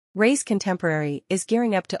Rehs Contemporary is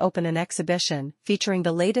gearing up to open an exhibition featuring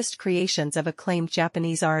the latest creations of acclaimed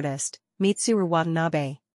Japanese artist, Mitsuru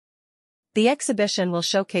Watanabe. The exhibition will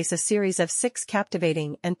showcase a series of 6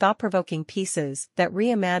 captivating and thought-provoking pieces that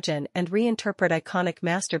reimagine and reinterpret iconic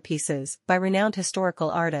masterpieces by renowned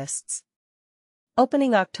historical artists.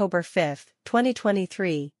 Opening October 5,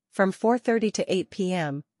 2023, from 4:30 to 8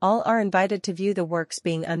 p.m., all are invited to view the works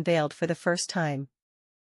being unveiled for the first time.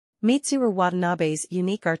 Mitsuru Watanabe's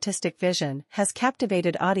unique artistic vision has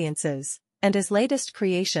captivated audiences, and his latest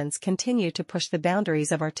creations continue to push the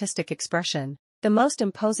boundaries of artistic expression. The most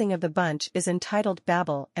imposing of the bunch is entitled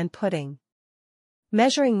Babel and Pudding.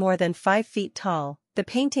 Measuring more than 5 feet tall, the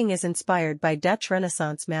painting is inspired by Dutch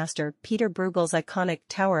Renaissance master Peter Bruegel's iconic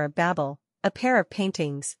Tower of Babel, a pair of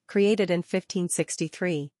paintings created in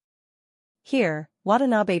 1563. Here,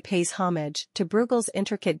 Watanabe pays homage to Bruegel's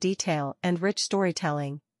intricate detail and rich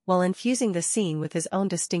storytelling, while infusing the scene with his own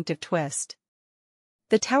distinctive twist.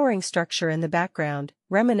 The towering structure in the background,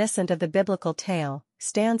 reminiscent of the biblical tale,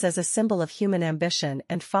 stands as a symbol of human ambition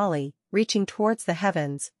and folly, reaching towards the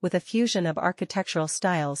heavens with a fusion of architectural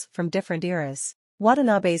styles from different eras.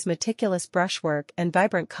 Watanabe's meticulous brushwork and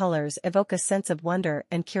vibrant colors evoke a sense of wonder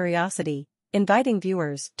and curiosity, inviting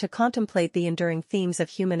viewers to contemplate the enduring themes of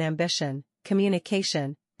human ambition,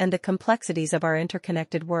 communication, and the complexities of our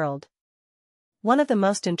interconnected world. One of the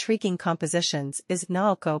most intriguing compositions is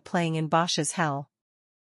Naoko playing in Bosch's Hell.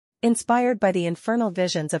 Inspired by the infernal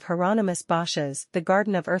visions of Hieronymus Bosch's The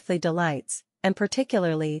Garden of Earthly Delights, and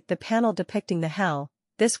particularly the panel depicting the hell,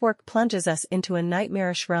 this work plunges us into a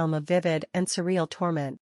nightmarish realm of vivid and surreal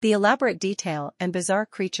torment. The elaborate detail and bizarre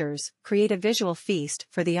creatures create a visual feast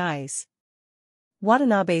for the eyes.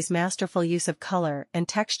 Watanabe's masterful use of color and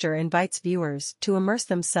texture invites viewers to immerse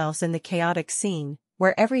themselves in the chaotic scene,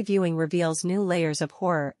 where every viewing reveals new layers of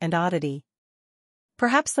horror and oddity.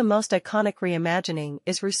 Perhaps the most iconic reimagining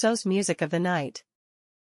is Rousseau's Music of the Night.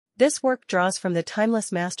 This work draws from the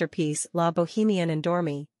timeless masterpiece La Bohémienne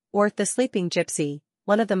Endormie, or The Sleeping Gypsy,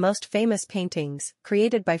 one of the most famous paintings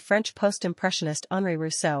created by French post-impressionist Henri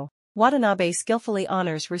Rousseau. Watanabe skillfully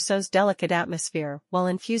honors Rousseau's delicate atmosphere while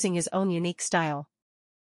infusing his own unique style.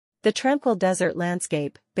 The tranquil desert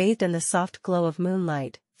landscape, bathed in the soft glow of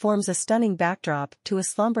moonlight, forms a stunning backdrop to a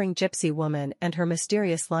slumbering gypsy woman and her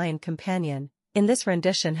mysterious lion companion. In this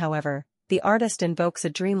rendition, however, the artist invokes a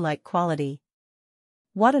dreamlike quality.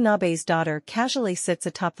 Watanabe's daughter casually sits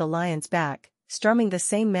atop the lion's back, strumming the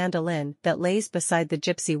same mandolin that lays beside the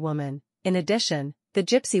gypsy woman. In addition, the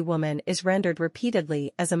gypsy woman is rendered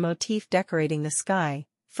repeatedly as a motif decorating the sky,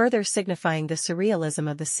 further signifying the surrealism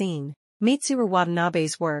of the scene. Mitsuru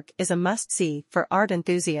Watanabe's work is a must-see for art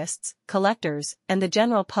enthusiasts, collectors, and the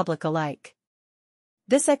general public alike.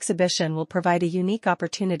 This exhibition will provide a unique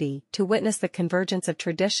opportunity to witness the convergence of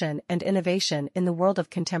tradition and innovation in the world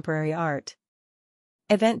of contemporary art.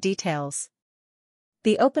 Event details.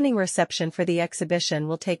 The opening reception for the exhibition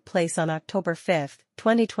will take place on October 5,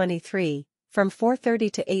 2023, from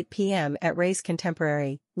 4:30 to 8 p.m. at Rehs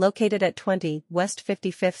Contemporary, located at 20 West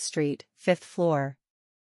 55th Street, 5th floor.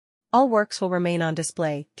 All works will remain on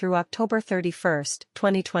display through October 31,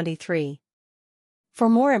 2023. For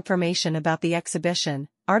more information about the exhibition,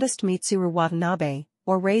 artist Mitsuru Watanabe,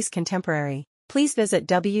 or Rehs Contemporary, please visit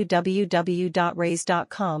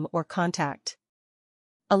www.rehs.com or contact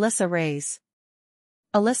Alyssa Rehs.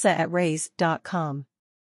 Alyssa@rehs.com.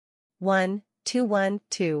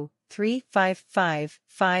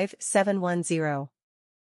 1-212-355-5710.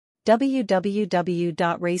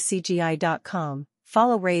 www.rehscgi.com.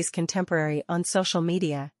 Follow Rehs Contemporary on social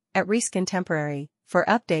media, @Rehs Contemporary, for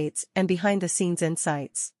updates and behind-the-scenes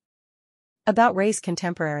insights. About Rehs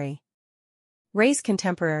Contemporary. Rehs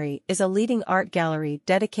Contemporary is a leading art gallery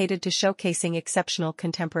dedicated to showcasing exceptional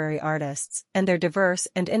contemporary artists and their diverse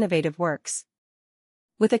and innovative works.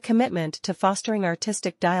 With a commitment to fostering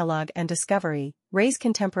artistic dialogue and discovery, Rehs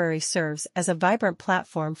Contemporary serves as a vibrant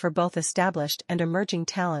platform for both established and emerging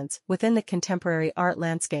talents within the contemporary art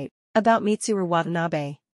landscape. About Mitsuru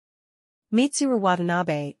Watanabe. Mitsuru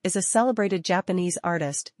Watanabe is a celebrated Japanese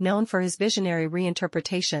artist known for his visionary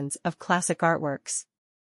reinterpretations of classic artworks.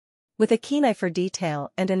 With a keen eye for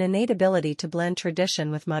detail and an innate ability to blend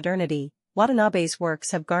tradition with modernity, Watanabe's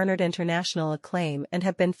works have garnered international acclaim and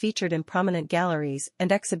have been featured in prominent galleries and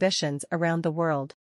exhibitions around the world.